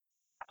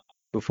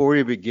Before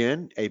we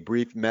begin, a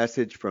brief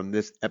message from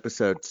this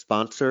episode's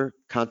sponsor,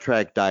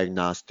 Contract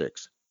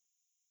Diagnostics.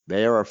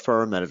 They are a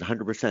firm that is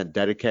 100%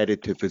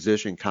 dedicated to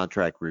physician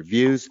contract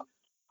reviews.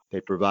 They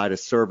provide a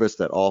service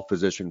that all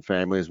physician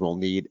families will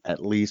need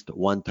at least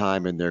one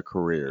time in their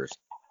careers.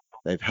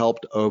 They've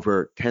helped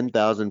over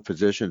 10,000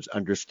 physicians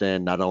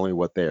understand not only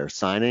what they are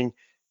signing,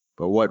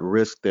 but what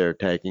risk they're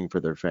taking for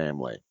their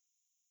family.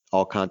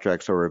 All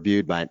contracts are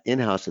reviewed by an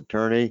in-house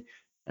attorney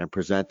and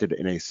presented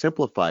in a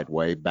simplified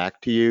way back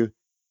to you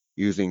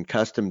using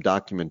custom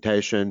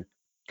documentation,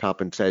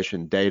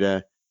 compensation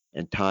data,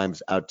 and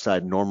times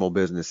outside normal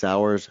business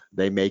hours.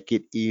 They make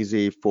it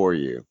easy for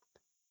you.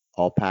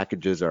 All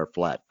packages are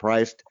flat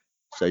priced,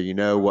 so you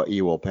know what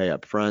you will pay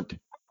up front.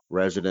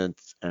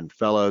 Residents and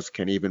fellows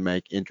can even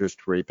make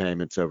interest-free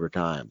payments over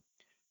time.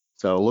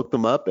 So look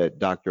them up at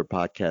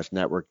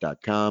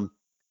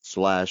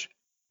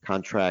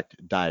drpodcastnetwork.com/contract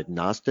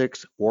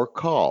diagnostics or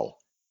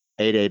call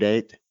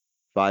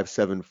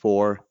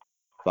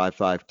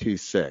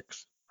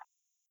 888-574-5526.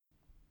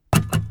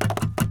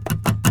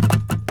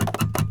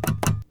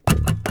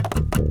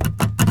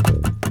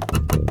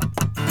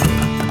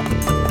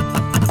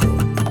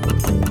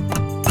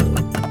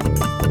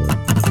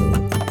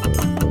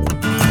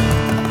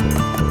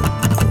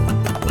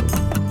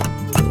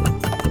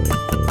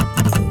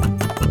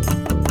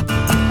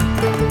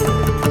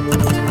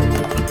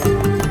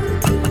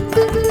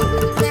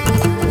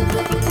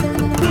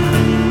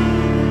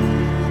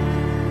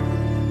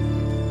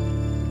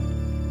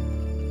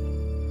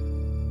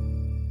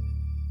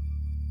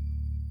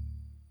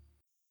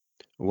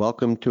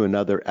 Welcome to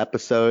another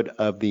episode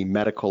of the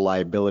Medical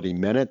Liability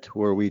Minute,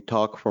 where we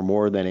talk for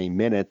more than a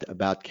minute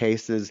about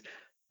cases,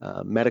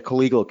 medical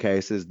legal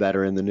cases that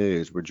are in the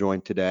news. We're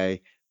joined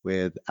today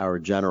with our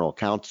General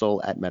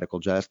Counsel at Medical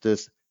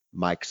Justice,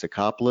 Mike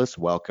Sikopoulos.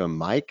 Welcome,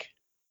 Mike.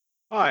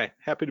 Hi,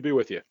 happy to be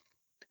with you.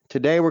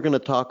 Today we're going to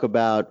talk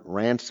about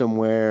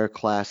ransomware,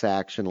 class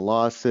action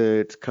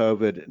lawsuits,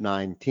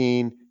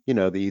 COVID-19,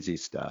 the easy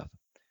stuff.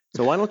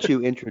 So why don't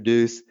you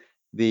introduce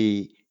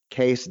the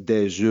case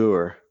du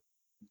jour?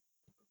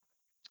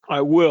 I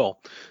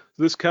will.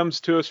 This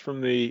comes to us from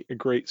the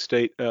great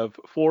state of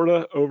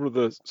Florida. Over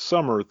the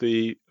summer,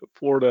 the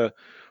Florida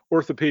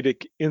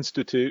Orthopedic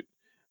Institute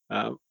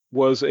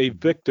was a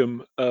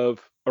victim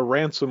of a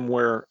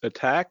ransomware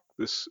attack.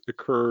 This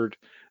occurred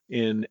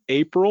in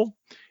April,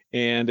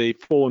 and a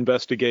full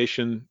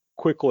investigation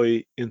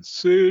quickly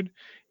ensued.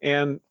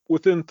 And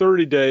within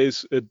 30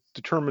 days, a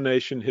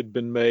determination had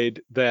been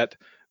made that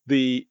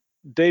the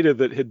data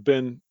that had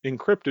been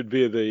encrypted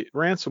via the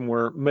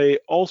ransomware may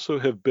also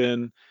have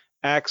been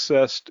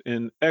accessed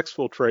and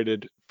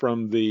exfiltrated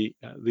from the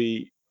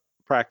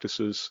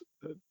practice's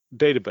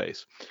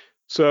database.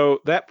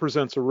 So that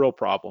presents a real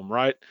problem,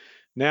 right?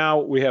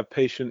 Now we have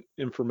patient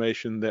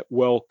information that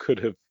well could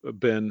have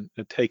been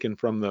taken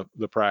from the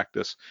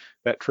practice.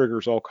 That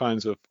triggers all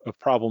kinds of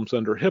problems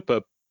under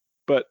HIPAA.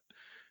 But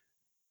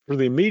for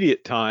the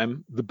immediate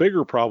time, the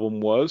bigger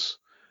problem was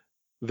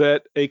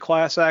that a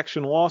class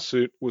action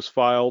lawsuit was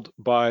filed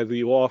by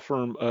the law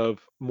firm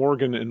of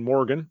Morgan &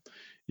 Morgan.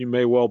 You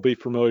may well be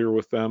familiar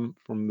with them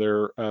from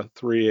their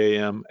 3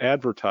 a.m.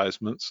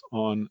 advertisements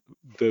on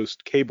those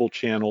cable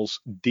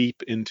channels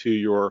deep into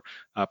your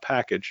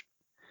package.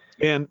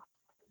 And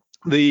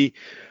the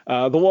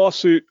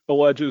lawsuit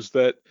alleges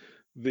that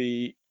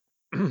the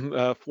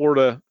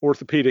Florida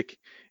Orthopedic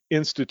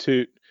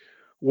Institute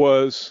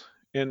was,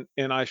 and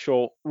I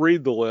shall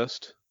read the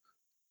list,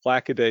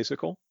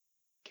 lackadaisical,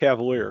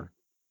 cavalier,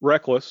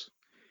 reckless,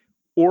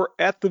 or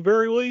at the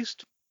very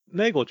least,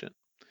 negligent.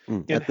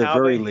 At the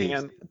very least,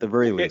 negligent. At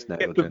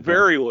the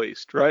very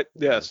least, right?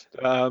 Yes.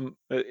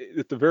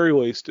 At the very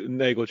least,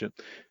 negligent.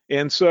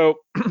 And so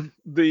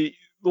the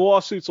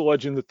lawsuit's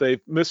alleging that they've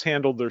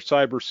mishandled their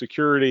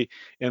cybersecurity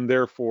and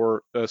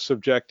therefore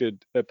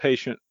subjected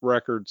patient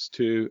records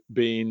to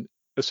being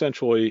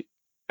essentially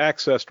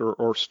accessed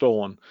or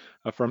stolen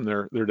from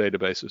their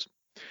databases.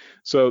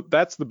 So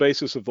that's the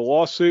basis of the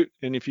lawsuit.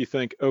 And if you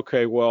think,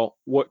 okay, well,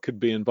 what could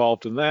be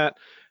involved in that?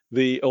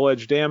 The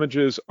alleged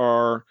damages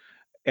are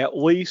at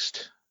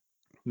least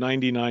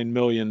 $99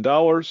 million.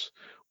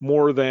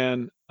 More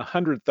than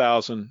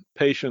 100,000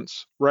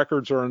 patients'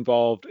 records are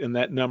involved, and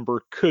that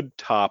number could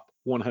top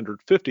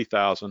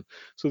 150,000.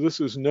 So this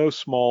is no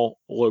small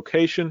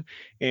location,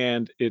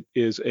 and it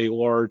is a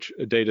large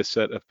data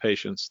set of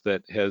patients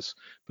that has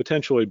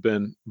potentially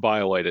been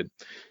violated.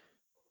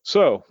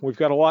 So we've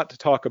got a lot to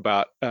talk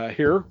about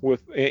here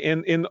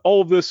and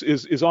all of this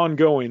is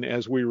ongoing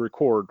as we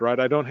record, right?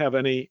 I don't have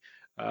any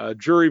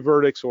jury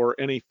verdicts or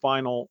any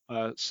final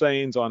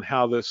sayings on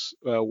how this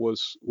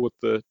was, what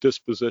the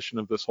disposition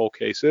of this whole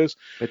case is.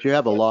 But you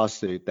have a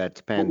lawsuit that's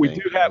pending. But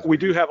we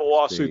do have a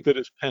lawsuit that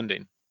is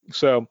pending.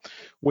 So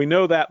we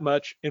know that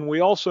much, and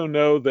we also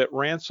know that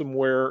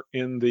ransomware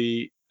in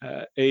the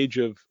age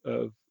of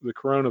the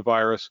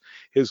coronavirus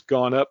has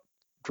gone up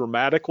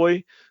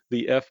dramatically.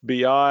 The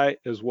FBI,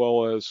 as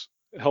well as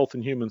Health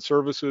and Human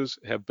Services,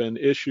 have been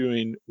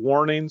issuing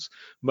warnings.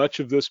 Much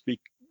of this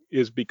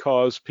is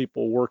because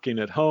people working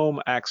at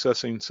home,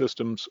 accessing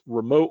systems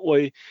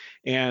remotely,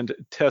 and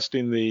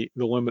testing the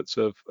limits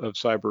of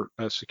cyber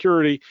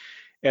security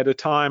at a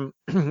time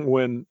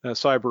when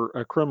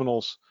cyber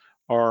criminals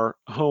are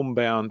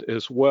homebound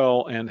as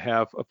well and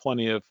have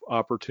plenty of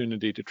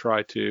opportunity to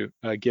try to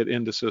get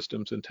into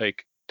systems and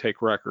take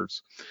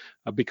records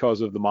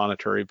because of the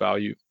monetary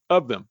value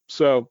of them.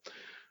 So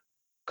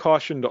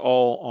caution to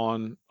all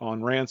on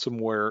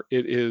ransomware.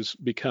 It has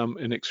become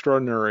an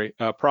extraordinary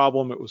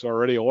problem. It was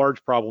already a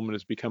large problem and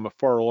has become a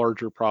far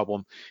larger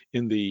problem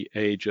in the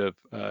age of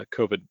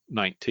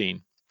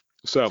COVID-19.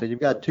 So you've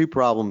got two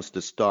problems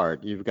to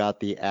start. You've got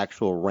the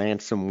actual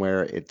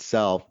ransomware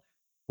itself,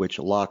 which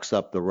locks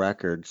up the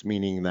records,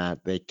 meaning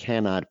that they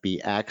cannot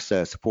be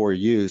accessed for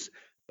use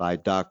by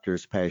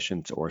doctors,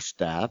 patients, or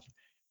staff.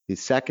 The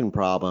second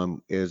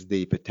problem is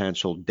the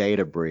potential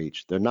data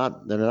breach. They're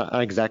not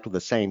exactly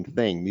the same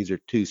thing. These are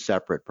two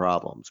separate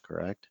problems,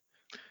 correct?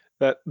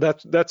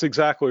 That's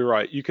exactly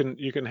right. You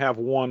can have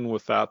one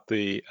without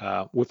the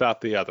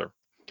other.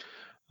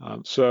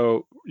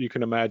 So you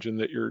can imagine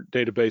that your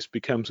database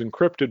becomes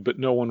encrypted, but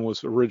no one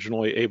was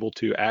originally able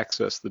to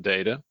access the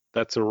data.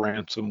 That's a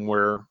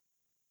ransomware,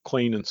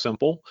 clean and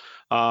simple.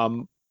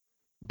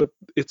 But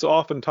it's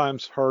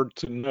oftentimes hard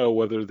to know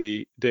whether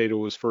the data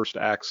was first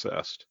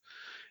accessed.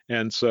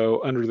 And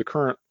so under the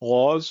current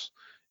laws,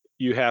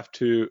 you have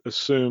to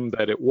assume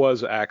that it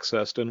was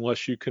accessed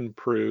unless you can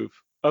prove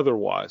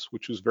otherwise,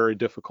 which is very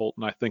difficult.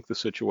 And I think the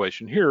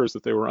situation here is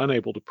that they were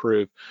unable to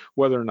prove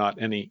whether or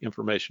not any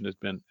information has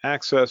been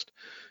accessed.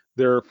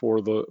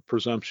 Therefore, the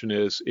presumption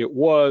is it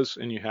was,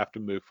 and you have to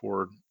move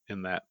forward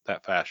in that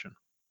fashion.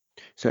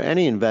 So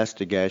any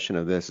investigation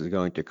of this is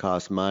going to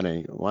cost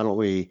money. Why don't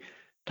we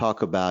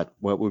talk about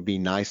what would be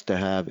nice to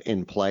have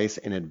in place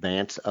in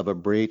advance of a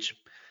breach?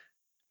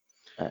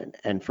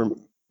 And for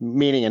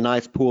meaning a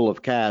nice pool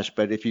of cash,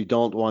 but if you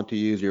don't want to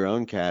use your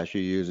own cash,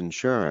 you use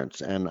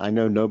insurance. And I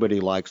know nobody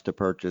likes to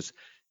purchase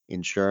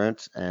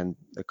insurance, and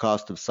the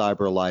cost of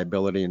cyber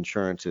liability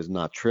insurance is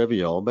not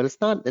trivial, but it's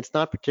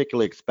not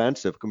particularly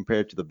expensive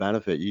compared to the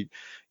benefit.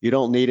 You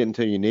don't need it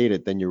until you need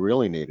it, then you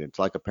really need it. It's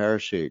like a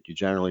parachute. You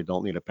generally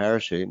don't need a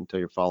parachute until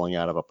you're falling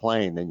out of a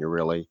plane, then you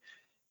really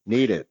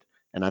need it.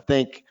 And I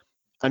think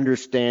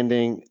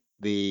understanding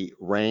the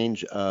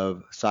range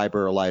of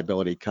cyber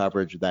liability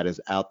coverage that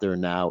is out there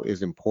now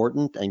is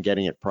important, and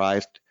getting it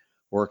priced,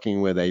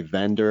 working with a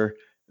vendor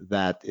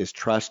that is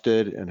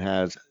trusted and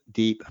has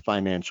deep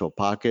financial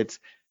pockets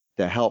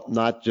to help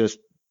not just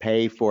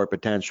pay for a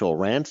potential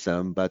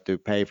ransom, but to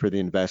pay for the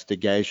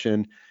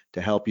investigation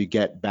to help you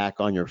get back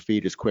on your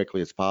feet as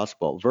quickly as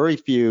possible. Very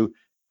few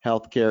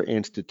healthcare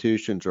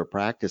institutions or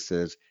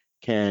practices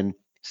can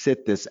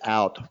sit this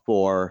out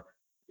for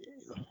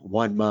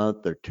 1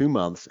 month or 2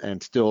 months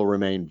and still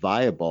remain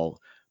viable.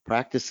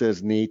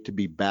 Practices need to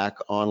be back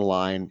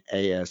online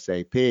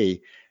ASAP.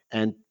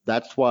 And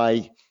that's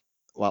why,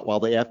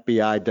 while the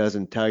FBI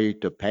doesn't tell you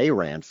to pay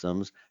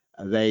ransoms,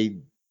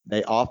 they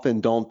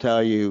often don't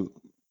tell you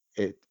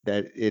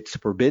that it's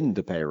forbidden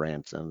to pay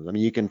ransoms. I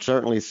mean, you can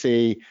certainly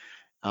see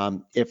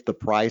if the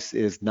price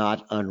is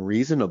not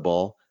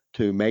unreasonable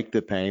to make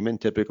the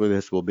payment. Typically,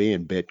 this will be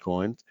in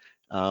Bitcoins.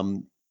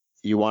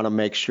 You want to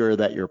make sure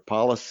that your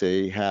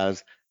policy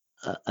has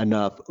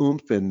enough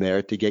oomph in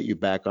there to get you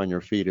back on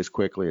your feet as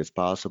quickly as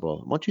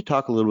possible. Why don't you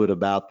talk a little bit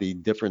about the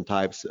different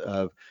types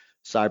of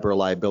cyber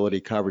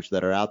liability coverage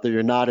that are out there?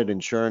 You're not an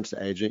insurance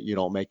agent. You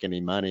don't make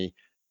any money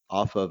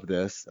off of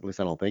this. At least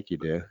I don't think you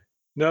do.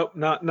 Nope,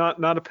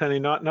 not a penny,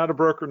 not a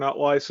broker, not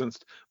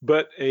licensed,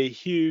 but a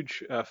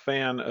huge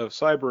fan of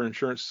cyber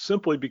insurance,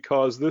 simply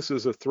because this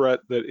is a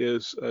threat that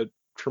is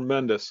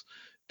tremendous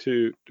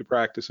to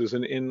practices.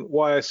 And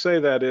why I say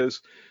that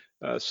is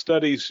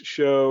studies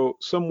show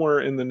somewhere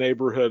in the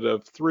neighborhood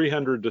of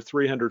 $300 to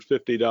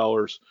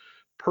 $350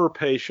 per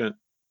patient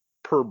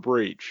per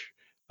breach.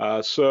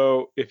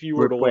 So if you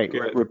were to look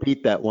at,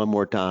 repeat that one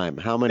more time.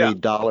 How many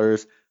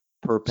dollars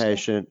per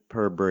patient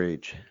per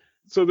breach?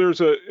 So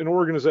there's an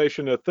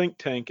organization, a think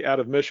tank out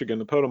of Michigan,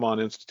 the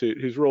Ponemon Institute,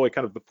 who's really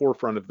kind of the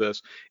forefront of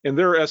this. And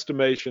their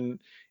estimation,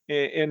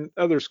 and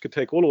others could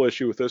take a little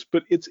issue with this,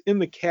 but it's in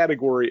the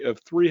category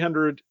of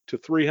 $300 to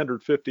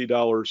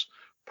 $350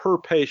 per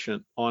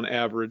patient on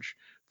average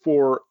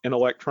for an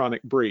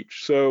electronic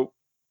breach. So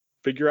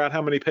figure out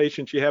how many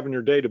patients you have in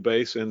your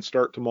database and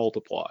start to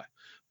multiply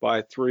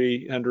by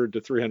 300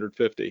 to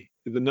 350.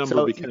 The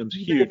number becomes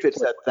huge. If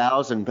it's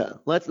 1,000,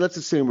 let's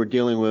assume we're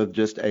dealing with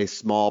just a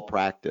small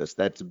practice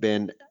that's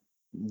been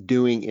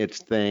doing its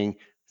thing,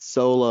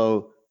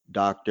 solo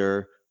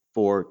doctor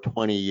for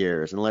 20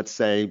 years, and let's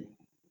say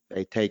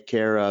they take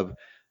care of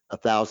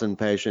 1,000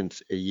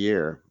 patients a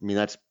year. I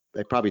mean,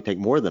 they probably take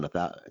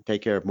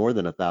care of more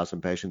than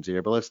 1,000 patients a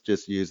year, but let's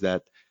just use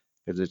that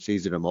because it's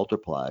easy to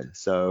multiply.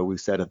 So we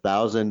said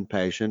 1,000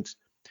 patients,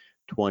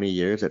 20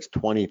 years, that's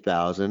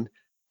 20,000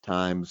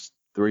 times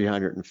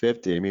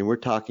 350. I mean, we're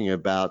talking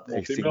about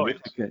a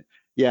significant,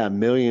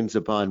 millions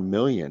upon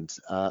millions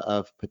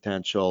of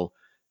potential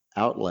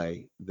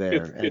outlay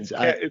there. It's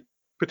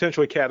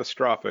potentially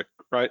catastrophic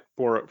right,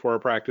 for our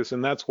practice,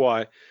 and that's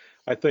why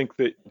I think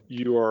that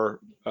you are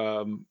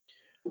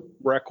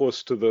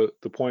reckless to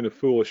the point of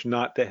foolish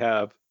not to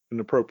have an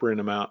appropriate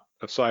amount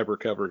of cyber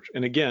coverage.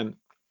 And again,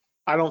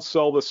 I don't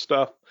sell this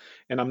stuff,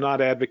 and I'm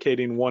not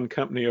advocating one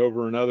company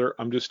over another.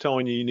 I'm just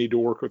telling you, you need to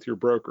work with your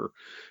broker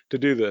to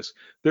do this.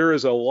 There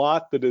is a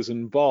lot that is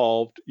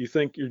involved. You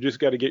think you just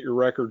got to get your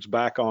records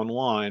back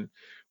online.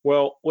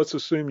 Well, let's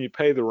assume you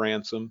pay the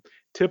ransom.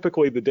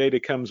 Typically, the data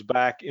comes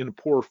back in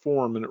poor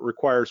form, and it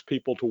requires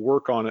people to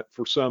work on it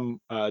for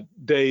some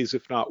days,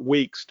 if not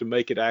weeks, to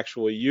make it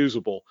actually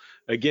usable.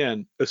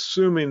 Again,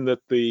 assuming that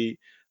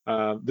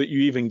that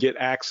you even get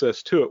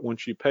access to it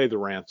once you pay the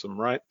ransom,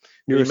 right?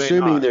 You're You may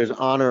assuming not. there's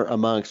honor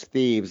amongst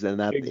thieves, and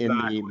that in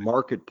the Exactly.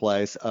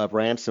 marketplace of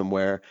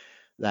ransomware,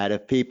 that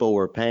if people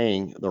were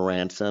paying the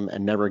ransom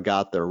and never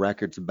got their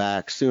records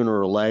back, sooner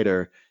or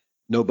later,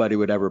 nobody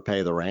would ever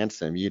pay the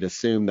ransom. You'd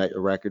assume that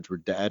your records were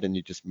dead and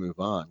you just move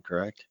on,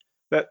 correct?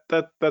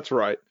 That's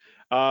right.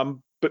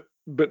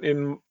 But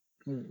in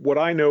what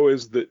I know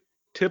is that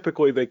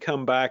typically they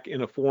come back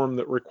in a form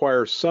that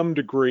requires some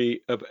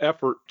degree of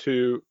effort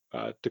to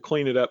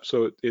clean it up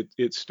so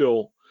it's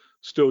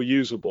still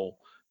usable.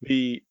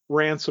 The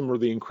ransom or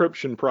the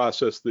encryption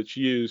process that's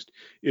used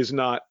is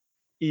not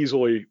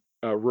easily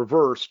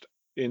reversed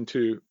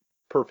into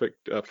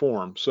perfect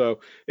form.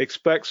 So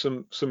expect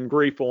some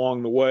grief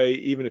along the way,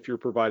 even if you're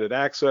provided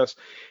access.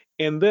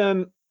 And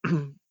then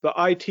the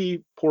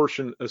IT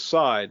portion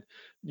aside,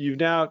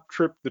 you've now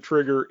tripped the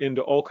trigger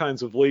into all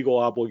kinds of legal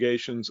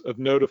obligations of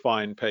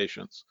notifying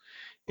patients.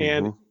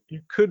 And Mm-hmm.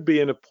 you could be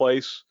in a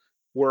place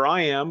where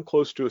I am,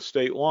 close to a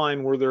state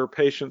line, where there are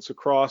patients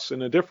across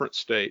in a different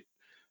state,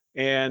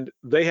 and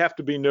they have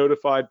to be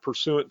notified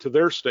pursuant to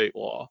their state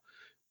law.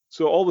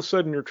 So all of a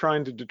sudden, you're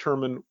trying to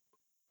determine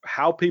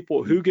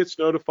who gets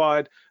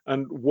notified,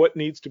 and what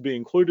needs to be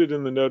included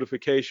in the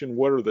notification.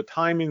 What are the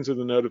timings of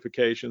the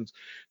notifications?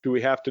 Do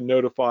we have to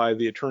notify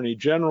the attorney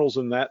generals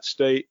in that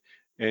state?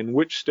 And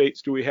which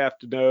states do we have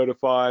to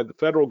notify? The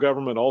federal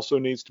government also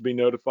needs to be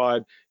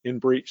notified in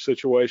breach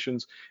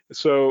situations.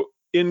 So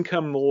in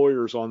come the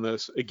lawyers on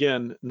this.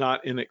 Again,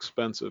 not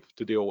inexpensive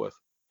to deal with.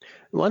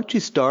 Why don't you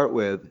start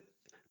with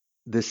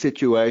the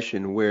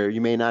situation where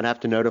you may not have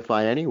to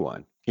notify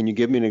anyone? Can you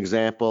give me an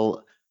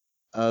example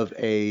of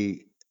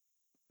a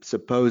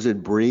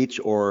supposed breach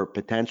or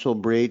potential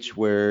breach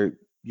where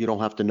you don't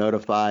have to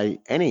notify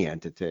any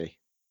entity?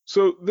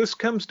 So this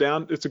comes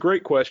down, it's a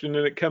great question,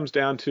 and it comes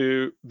down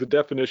to the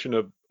definition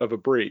of a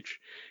breach.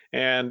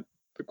 And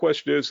the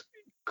question is,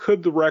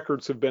 could the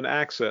records have been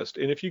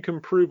accessed? And if you can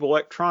prove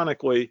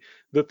electronically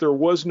that there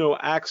was no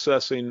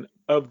accessing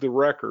of the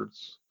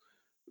records,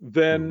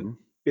 then Mm-hmm.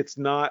 it's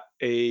not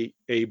a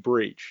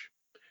breach.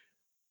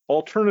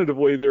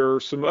 Alternatively, there are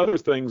some other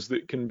things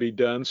that can be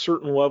done.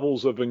 Certain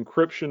levels of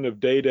encryption of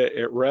data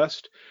at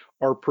rest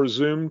are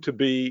presumed to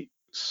be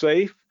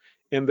safe,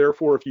 and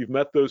therefore, if you've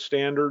met those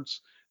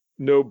standards,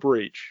 no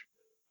breach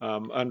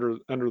under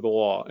the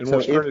law. And So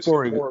we're if starting to see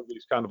for more of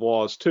these kind of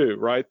laws too,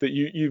 right? That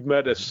you've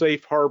met a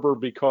safe harbor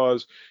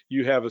because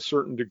you have a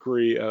certain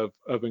degree of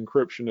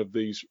encryption of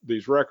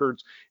these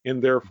records,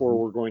 and therefore Mhm.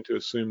 we're going to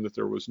assume that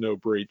there was no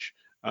breach.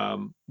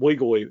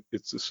 Legally,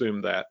 it's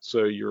assumed that,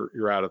 so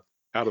you're out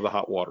of the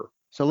hot water.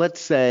 So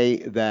let's say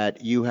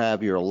that you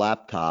have your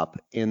laptop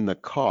in the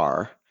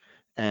car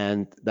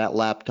and that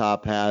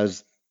laptop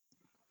has,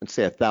 let's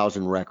say,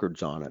 1,000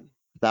 records on it,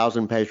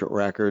 1,000 patient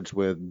records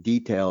with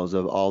details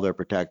of all their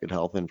protected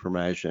health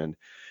information,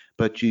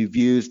 but you've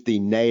used the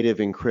native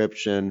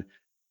encryption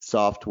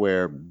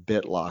software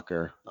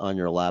BitLocker on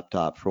your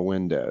laptop for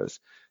Windows.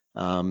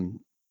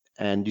 Um,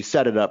 and you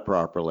set it up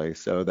properly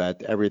so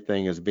that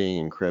everything is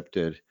being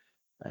encrypted.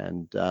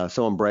 And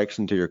someone breaks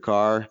into your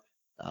car,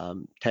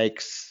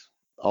 takes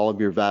all of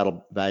your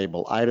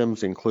valuable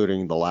items,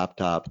 including the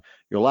laptop.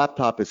 Your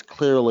laptop has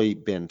clearly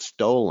been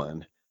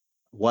stolen.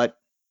 What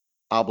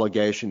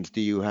obligations do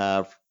you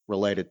have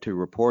related to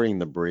reporting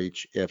the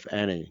breach, if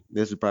any?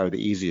 This is probably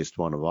the easiest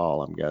one of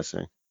all, I'm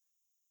guessing.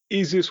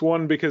 Easiest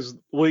one, because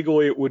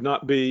legally it would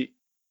not be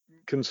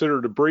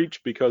considered a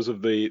breach because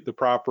of the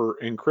proper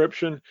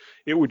encryption.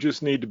 It would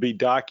just need to be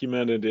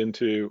documented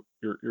into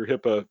your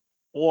HIPAA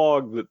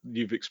log that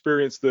you've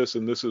experienced this,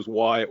 and this is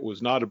why it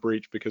was not a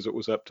breach, because it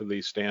was up to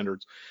these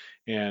standards,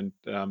 and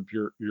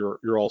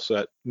you're all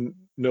set.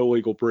 No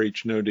legal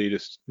breach, no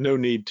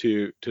need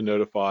to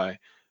notify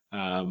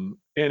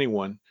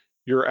anyone.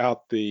 You're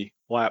out the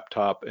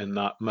laptop and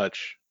not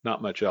much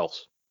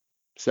else.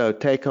 So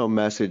take home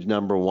message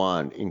number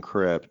one,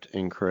 encrypt,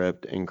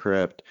 encrypt,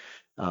 encrypt.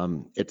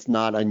 It's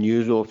not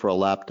unusual for a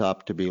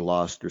laptop to be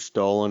lost or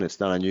stolen. It's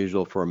not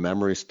unusual for a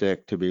memory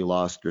stick to be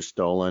lost or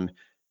stolen.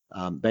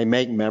 They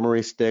make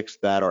memory sticks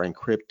that are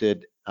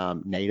encrypted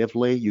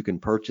natively. You can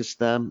purchase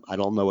them. I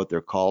don't know what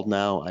they're called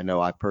now. I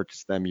know I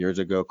purchased them years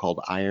ago, called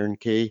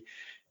IronKey,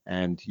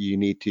 and you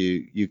need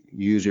to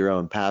use your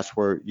own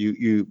password.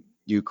 You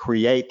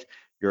create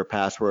your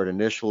password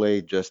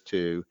initially just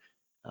to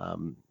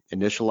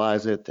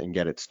initialize it and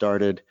get it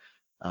started.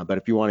 But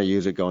if you want to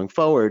use it going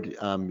forward,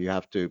 you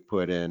have to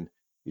put in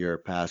your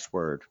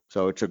password.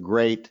 So it's a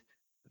great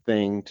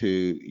thing to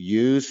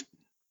use,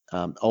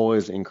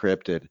 always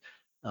encrypted.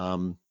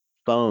 Um,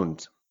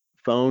 phones,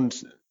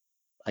 phones,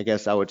 I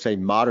guess I would say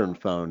modern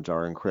phones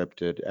are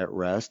encrypted at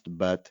rest,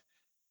 but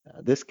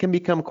this can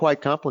become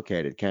quite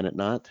complicated, can it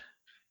not?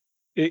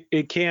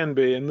 It can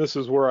be, and this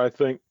is where I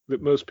think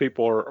that most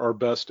people are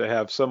best to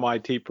have some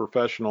IT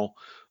professional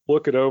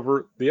look it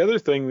over. The other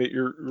thing that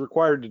you're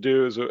required to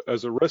do is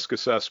as a risk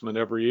assessment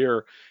every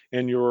year,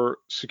 and your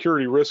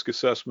security risk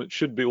assessment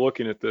should be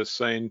looking at this,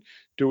 saying,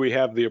 do we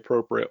have the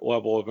appropriate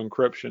level of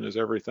encryption? Is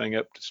everything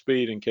up to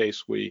speed in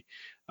case we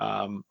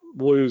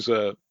lose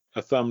a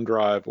thumb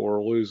drive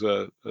or lose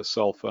a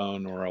cell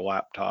phone or a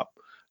laptop?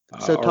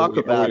 So Are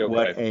we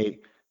okay?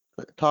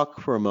 talk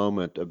for a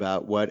moment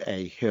about what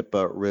a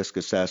HIPAA risk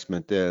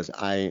assessment is.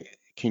 I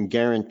can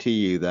guarantee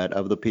you that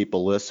of the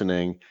people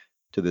listening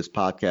to this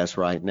podcast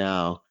right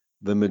now,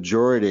 the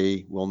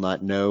majority will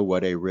not know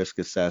what a risk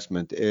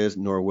assessment is,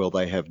 nor will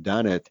they have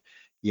done it.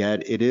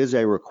 Yet it is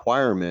a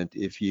requirement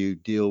if you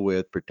deal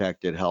with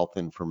protected health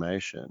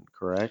information,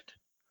 correct?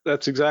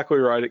 That's exactly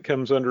right. It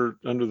comes under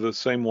the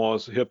same law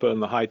as HIPAA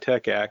and the High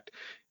Tech Act,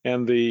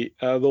 and the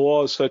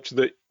law is such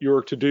that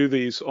you're to do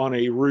these on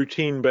a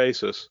routine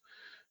basis.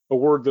 A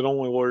word that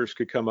only lawyers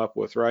could come up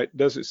with, right?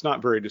 It's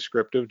not very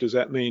descriptive. Does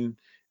that mean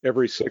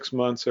every 6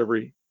 months,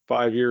 every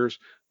 5 years?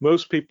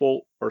 Most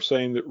people are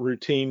saying that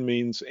routine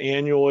means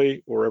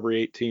annually or every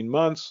 18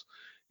 months,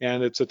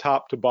 and it's a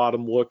top to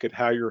bottom look at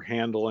how you're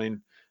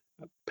handling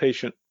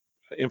patient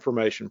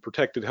information,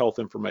 protected health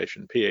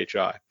information,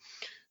 PHI.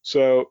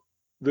 So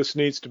this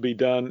needs to be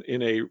done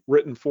in a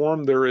written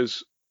form. There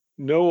is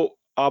no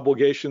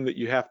obligation that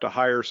you have to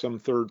hire some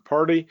third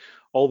party,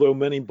 although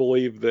many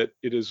believe that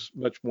it is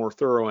much more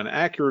thorough and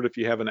accurate if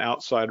you have an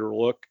outsider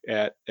look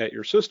at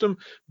your system,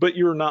 but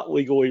you're not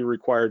legally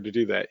required to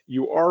do that.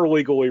 You are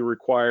legally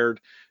required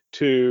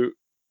to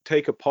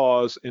take a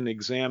pause and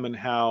examine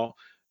how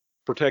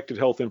protected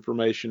health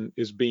information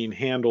is being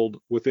handled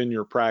within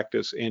your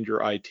practice and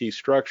your IT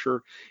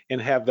structure,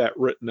 and have that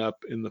written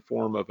up in the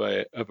form of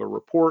a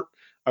report.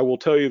 I will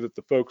tell you that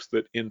the folks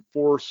that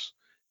enforce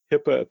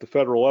HIPAA at the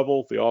federal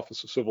level, the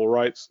Office of Civil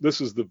Rights, this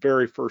is the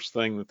very first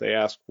thing that they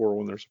ask for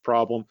when there's a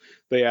problem.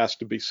 They ask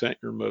to be sent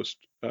your most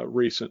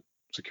recent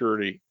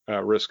security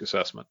risk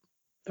assessment.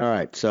 All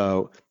right.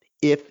 So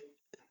if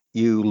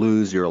you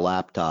lose your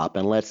laptop,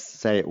 and let's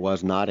say it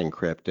was not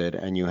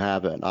encrypted, and you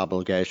have an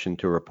obligation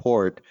to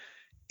report,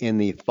 in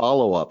the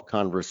follow-up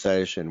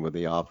conversation with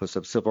the Office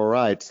of Civil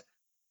Rights,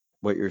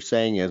 what you're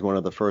saying is one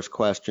of the first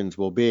questions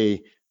will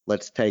be,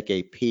 let's take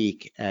a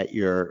peek at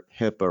your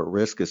HIPAA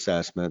risk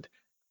assessment.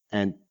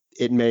 And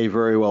it may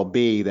very well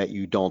be that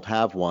you don't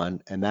have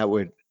one, and that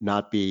would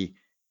not be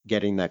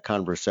getting that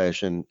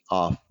conversation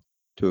off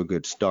to a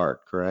good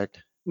start,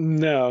 correct?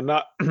 No,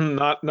 not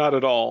not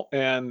at all.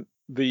 And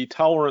the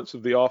tolerance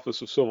of the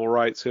Office of Civil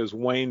Rights has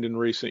waned in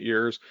recent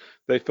years.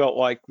 They felt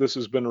like this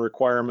has been a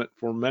requirement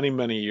for many,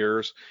 many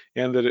years,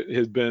 and that it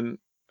has been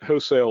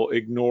wholesale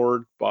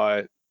ignored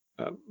by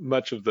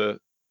much of the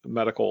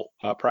medical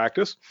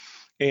practice,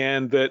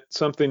 and that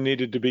something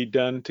needed to be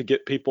done to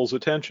get people's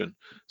attention.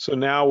 So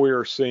now we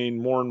are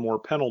seeing more and more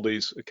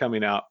penalties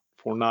coming out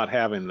for not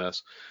having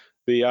this.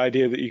 The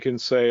idea that you can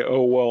say,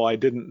 oh, well, I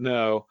didn't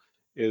know,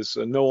 is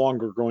no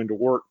longer going to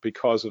work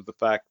because of the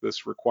fact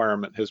this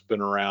requirement has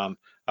been around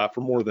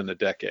for more than a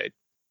decade.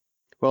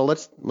 Well,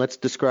 let's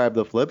describe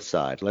the flip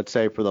side. Let's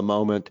say for the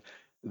moment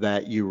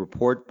that you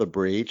report the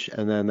breach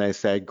and then they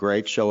say,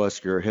 "Great, show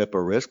us your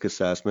HIPAA risk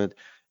assessment."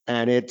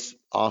 And it's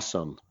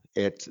awesome.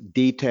 It's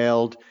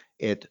detailed.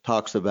 It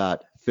talks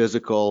about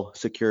physical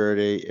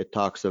security. It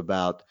talks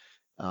about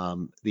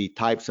the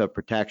types of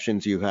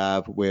protections you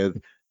have with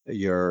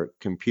your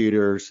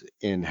computers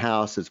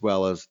in-house, as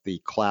well as the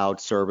cloud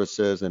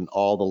services and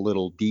all the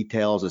little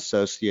details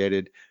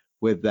associated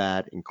with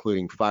that,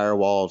 including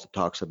firewalls. It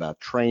talks about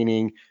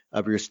training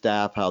of your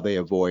staff, how they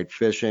avoid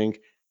phishing.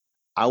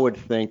 I would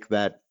think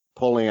that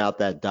pulling out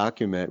that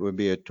document would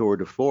be a tour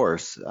de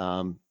force.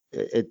 I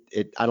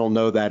don't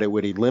know that it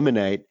would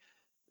eliminate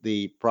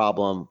the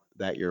problem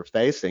that you're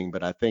facing,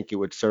 but I think it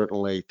would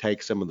certainly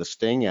take some of the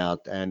sting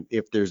out. And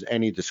if there's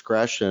any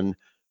discretion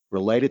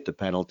related to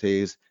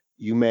penalties,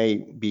 you may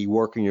be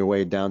working your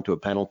way down to a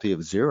penalty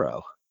of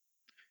zero.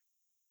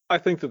 I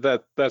think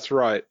that's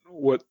right.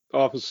 What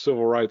Office of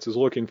Civil Rights is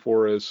looking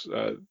for is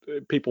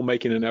people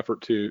making an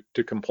effort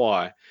to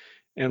comply.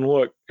 And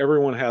look,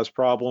 everyone has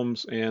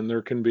problems, and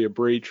there can be a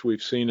breach.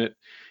 We've seen it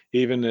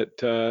even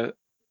at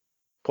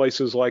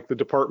places like the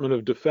Department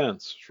of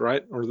Defense,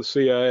 right, or the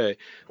CIA.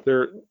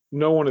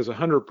 No one is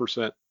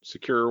 100%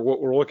 secure.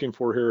 What we're looking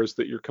for here is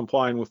that you're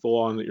complying with the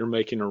law and that you're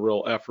making a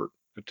real effort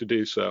to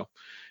do so.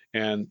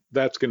 And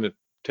that's going to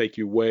take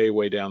you way,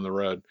 way down the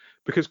road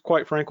because,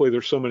 quite frankly,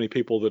 there's so many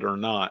people that are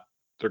not.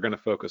 They're going to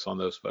focus on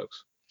those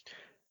folks.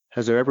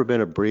 Has there ever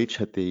been a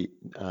breach at the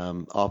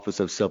Office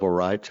of Civil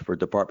Rights for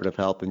Department of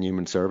Health and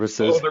Human Oh,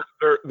 Services?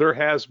 there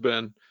has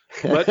been.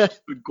 much to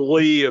the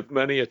glee of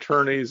many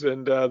attorneys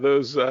and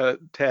those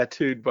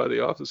tattooed by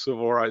the Office of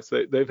Civil Rights.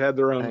 They've had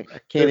their own I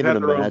can't even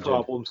imagine.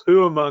 problems.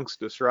 Who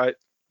amongst us, right?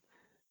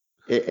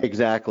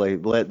 Exactly.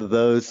 Let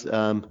those,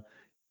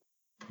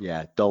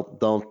 yeah,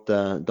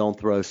 don't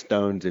throw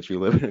stones if you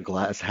live in a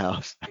glass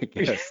house, I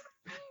guess.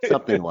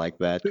 Something like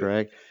that,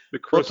 correct? The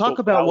Well, crystal talk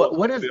about palace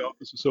what of is the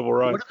Office of Civil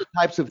what are Rights. the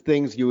types of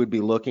things you would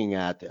be looking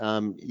at?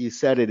 You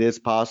said it is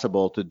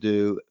possible to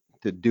do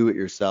it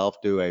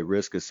yourself, do a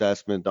risk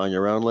assessment on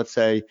your own. Let's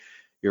say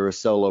you're a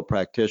solo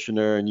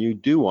practitioner and you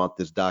do want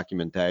this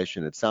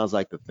documentation. It sounds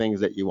like the things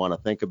that you want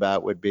to think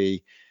about would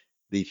be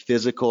the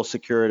physical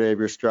security of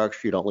your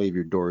structure. You don't leave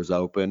your doors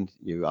open.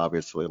 You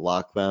obviously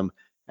lock them.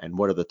 And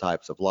what are the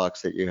types of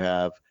locks that you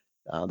have?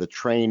 The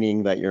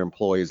training that your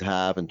employees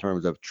have in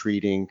terms of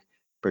treating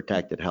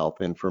protected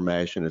health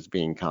information as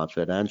being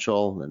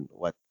confidential and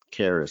what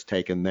care is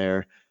taken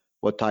there.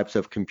 What types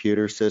of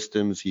computer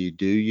systems you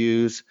do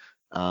use.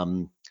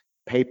 Um,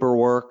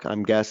 Paperwork,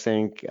 I'm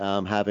guessing,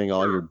 having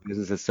all your Sure.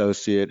 business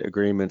associate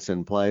agreements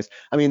in place.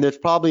 I mean, there's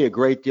probably a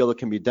great deal that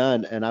can be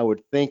done, and I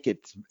would think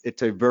it's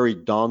a very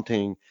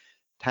daunting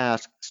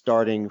task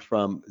starting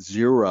from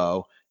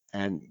zero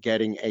and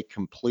getting a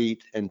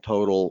complete and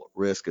total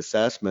risk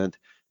assessment.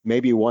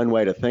 Maybe one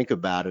way to think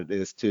about it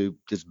is to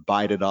just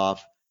bite it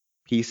off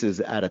pieces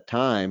at a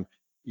time.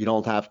 You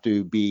don't have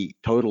to be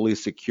totally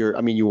secure.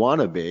 I mean, you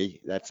want to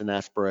be, that's an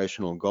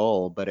aspirational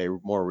goal, but a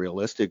more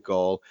realistic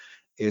goal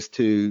is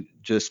to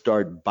just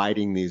start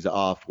biting these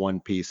off one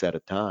piece at a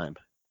time.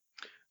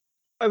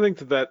 I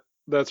think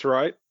that's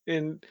right.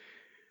 And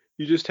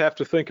you just have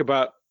to think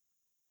about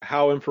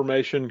how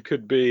information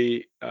could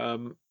be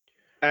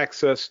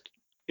accessed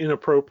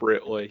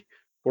inappropriately,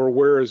 or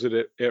where is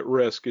it at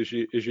risk as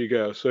you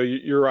go. So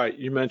you're right.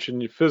 You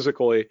mentioned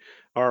physically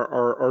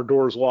our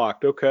doors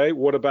locked. Okay,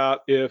 what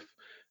about if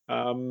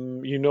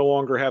you no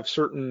longer have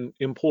certain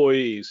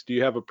employees? Do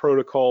you have a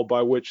protocol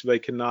by which they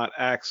cannot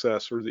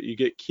access, or that you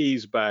get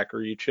keys back,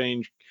 or you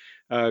change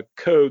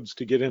codes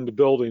to get into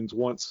buildings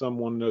once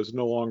someone is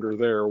no longer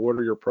there? What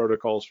are your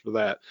protocols for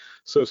that?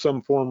 So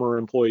some former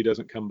employee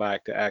doesn't come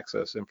back to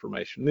access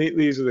information.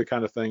 These are the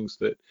kind of things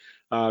that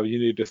you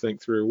need to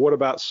think through. What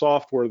about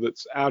software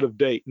that's out of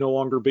date, no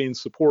longer being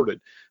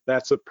supported?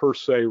 That's a per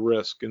se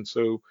risk. And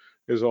so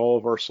is all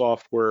of our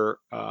software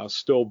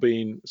still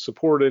being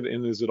supported,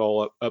 and is it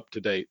all up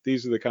to date?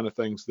 These are the kind of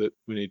things that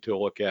we need to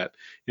look at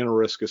in a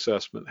risk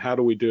assessment. How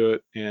do we do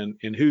it,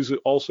 and who's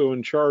also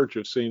in charge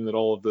of seeing that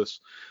all of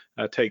this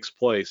takes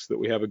place, that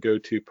we have a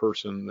go-to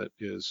person that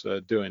is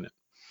doing it.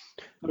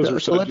 Those So, are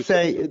so let's just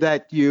say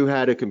that you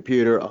had a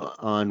computer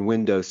on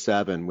Windows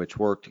 7, which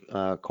worked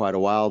quite a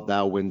while.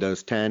 Now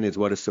Windows 10 is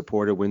what is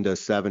supported. Windows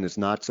 7 is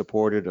not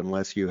supported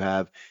unless you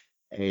have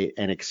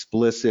an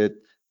explicit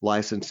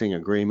licensing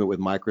agreement with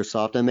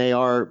Microsoft, and they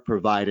are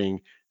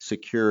providing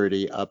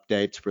security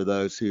updates for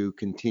those who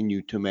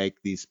continue to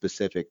make these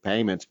specific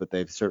payments, but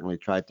they've certainly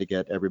tried to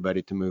get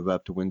everybody to move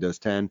up to Windows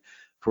 10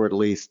 for at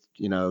least,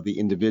 the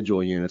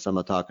individual units. I'm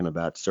not talking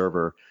about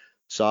server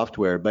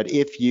software. But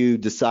if you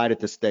decided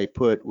to stay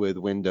put with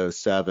Windows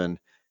 7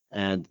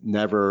 and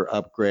never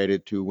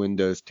upgraded to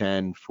Windows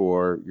 10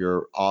 for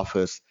your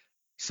office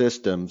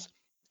systems,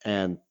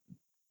 and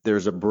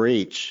there's a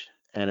breach,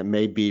 and it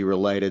may be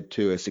related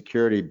to a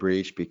security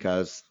breach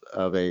because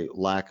of a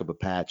lack of a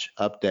patch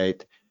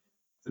update,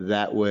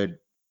 that would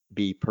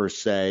be per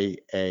se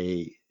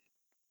a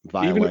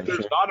violation. even if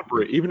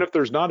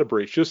there's not a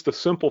breach, just the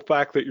simple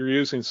fact that you're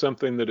using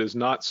something that is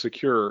not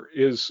secure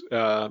is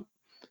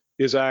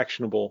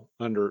actionable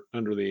under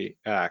the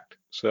act.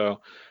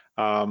 So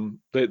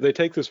they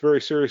take this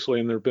very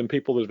seriously, and there have been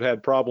people that have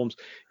had problems,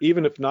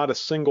 even if not a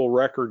single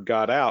record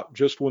got out,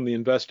 just when the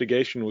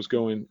investigation was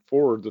going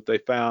forward, that they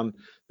found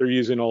they're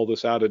using all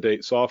this out of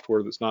date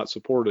software that's not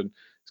supported.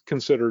 It's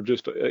considered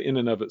just in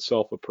and of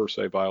itself a per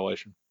se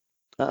violation.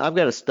 I've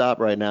got to stop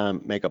right now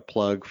and make a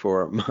plug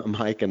for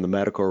Mike and the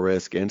Medical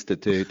Risk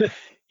Institute.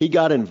 He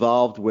got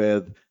involved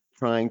with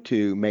trying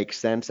to make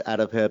sense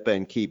out of HIPAA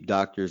and keep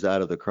doctors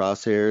out of the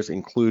crosshairs,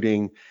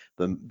 including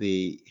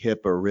the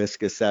HIPAA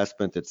risk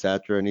assessment, et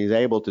cetera. And he's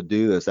able to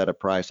do this at a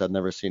price I've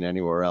never seen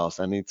anywhere else.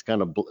 I mean, it's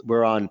kind of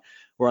we're on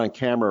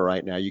camera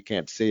right now. You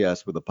can't see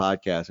us with the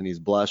podcast, and he's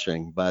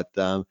blushing, but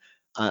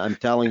I'm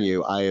telling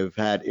you, I have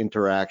had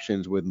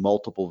interactions with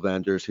multiple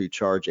vendors who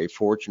charge a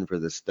fortune for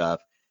this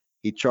stuff.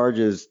 He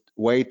charges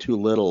way too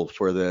little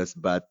for this,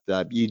 but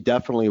you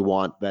definitely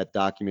want that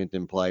document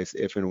in place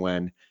if and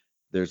when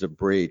there's a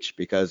breach,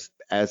 because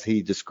as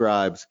he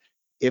describes,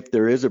 if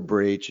there is a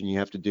breach and you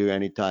have to do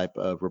any type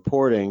of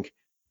reporting,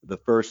 the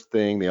first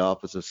thing the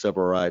Office of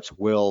Civil Rights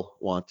will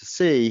want to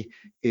see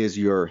is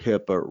your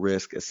HIPAA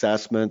risk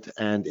assessment.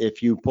 And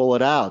if you pull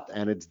it out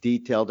and it's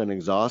detailed and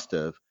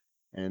exhaustive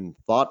and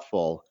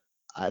thoughtful,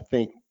 I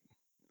think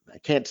I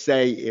can't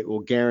say it will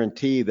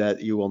guarantee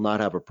that you will not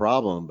have a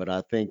problem, but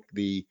I think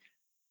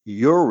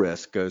your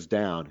risk goes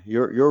down.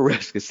 Your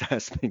risk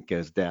assessment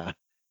goes down.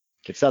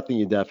 It's something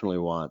you definitely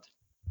want.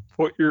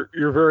 Well,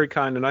 you're very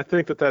kind, and I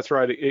think that that's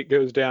right. It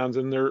goes down,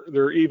 and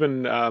they're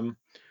even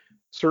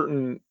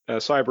certain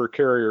cyber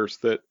carriers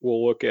that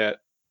will look at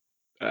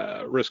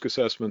risk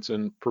assessments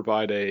and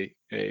provide a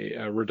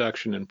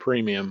reduction in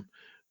premium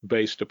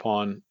based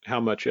upon how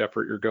much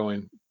effort you're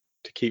going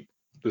to keep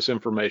this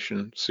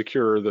information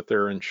secure that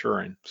they're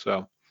insuring.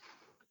 So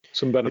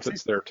some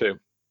benefits there too.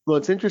 Well,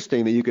 it's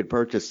interesting that you could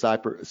purchase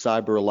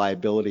cyber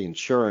liability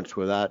insurance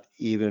without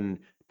even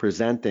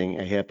presenting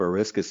a HIPAA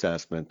risk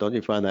assessment. Don't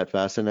you find that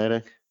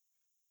fascinating?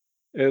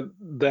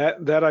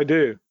 That I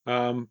do.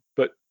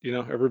 But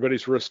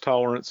everybody's risk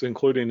tolerance,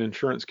 including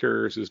insurance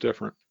carriers, is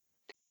different.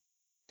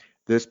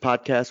 This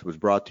podcast was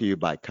brought to you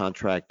by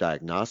Contract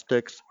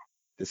Diagnostics.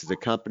 This is a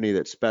company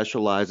that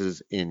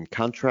specializes in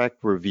contract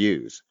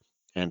reviews,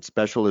 and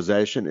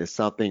specialization is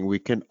something we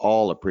can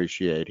all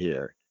appreciate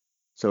here.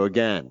 So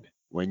again,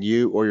 when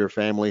you or your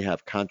family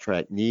have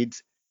contract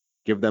needs,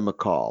 give them a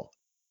call.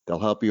 They'll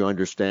help you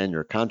understand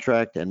your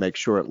contract and make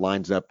sure it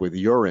lines up with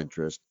your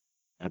interest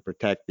and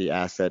protect the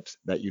assets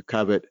that you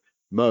covet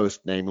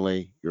most,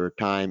 namely your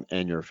time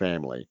and your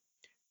family.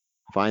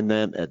 Find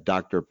them at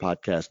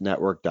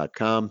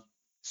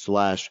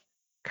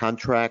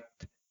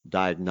drpodcastnetwork.com/contract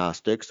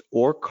diagnostics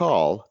or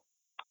call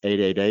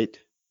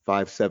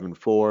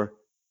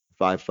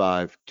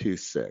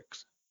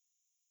 888-574-5526.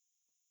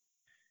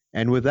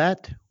 And with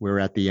that, we're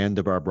at the end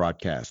of our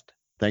broadcast.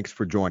 Thanks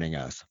for joining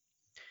us.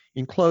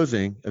 In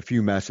closing, a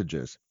few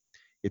messages.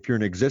 If you're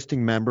an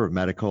existing member of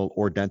Medical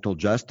or Dental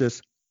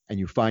Justice and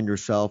you find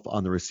yourself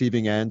on the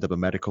receiving end of a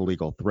medical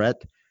legal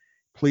threat,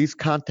 please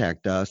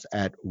contact us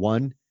at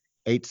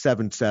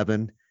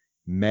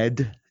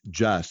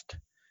 1-877-MED-JUST.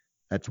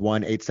 That's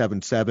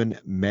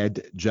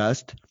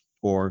 1-877-MED-JUST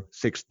or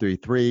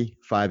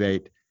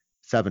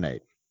 633-5878.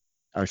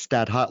 Our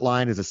STAT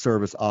hotline is a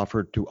service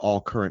offered to all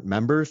current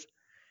members.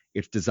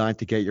 It's designed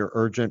to get your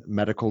urgent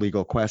medical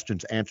legal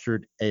questions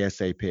answered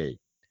ASAP.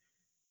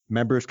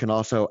 Members can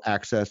also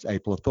access a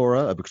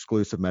plethora of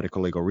exclusive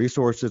medical legal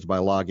resources by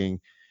logging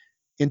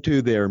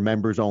into their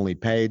members-only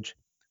page,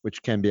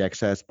 which can be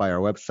accessed by our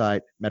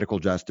website,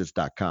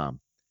 medicaljustice.com.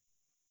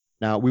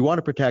 Now, we want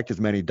to protect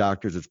as many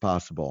doctors as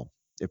possible.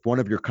 If one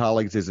of your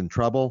colleagues is in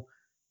trouble,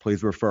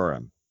 please refer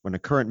him. When a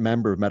current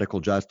member of Medical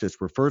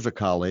Justice refers a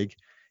colleague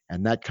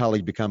and that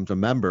colleague becomes a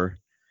member,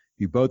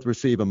 you both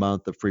receive a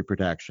month of free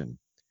protection.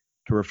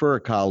 To refer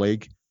a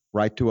colleague,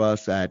 write to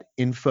us at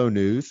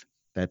InfoNews,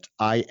 that's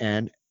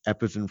IN,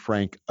 F as in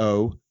Frank,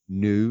 O,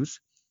 news,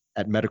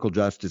 at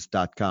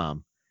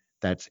medicaljustice.com.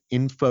 That's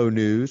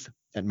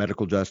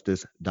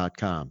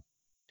InfoNews@medicaljustice.com.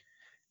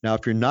 Now,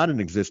 if you're not an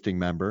existing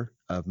member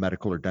of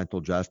Medical or Dental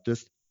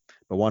Justice,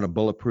 but want to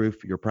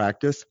bulletproof your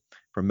practice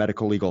from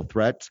medical legal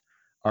threats,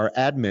 our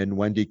admin,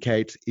 Wendy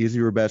Cates, is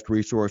your best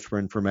resource for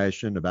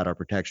information about our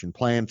protection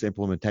plans,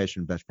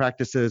 implementation best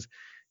practices,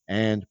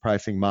 and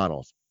pricing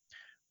models.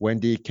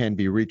 Wendy can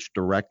be reached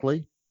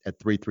directly at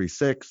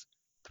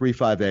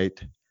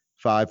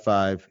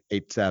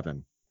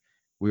 336-358-5587.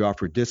 We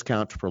offer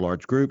discounts for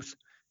large groups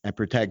and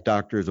protect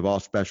doctors of all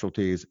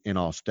specialties in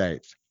all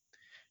states.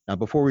 Now,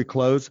 before we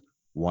close,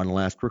 one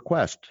last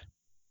request.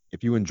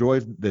 If you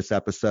enjoyed this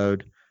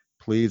episode,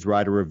 please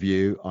write a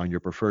review on your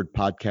preferred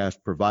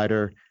podcast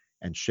provider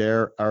and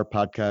share our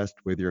podcast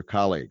with your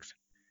colleagues.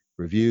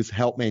 Reviews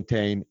help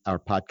maintain our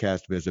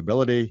podcast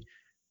visibility,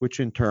 which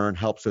in turn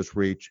helps us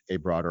reach a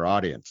broader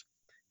audience.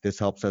 This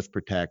helps us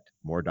protect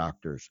more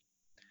doctors.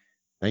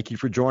 Thank you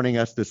for joining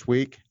us this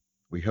week.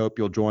 We hope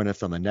you'll join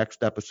us on the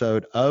next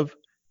episode of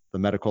the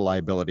Medical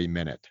Liability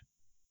Minute.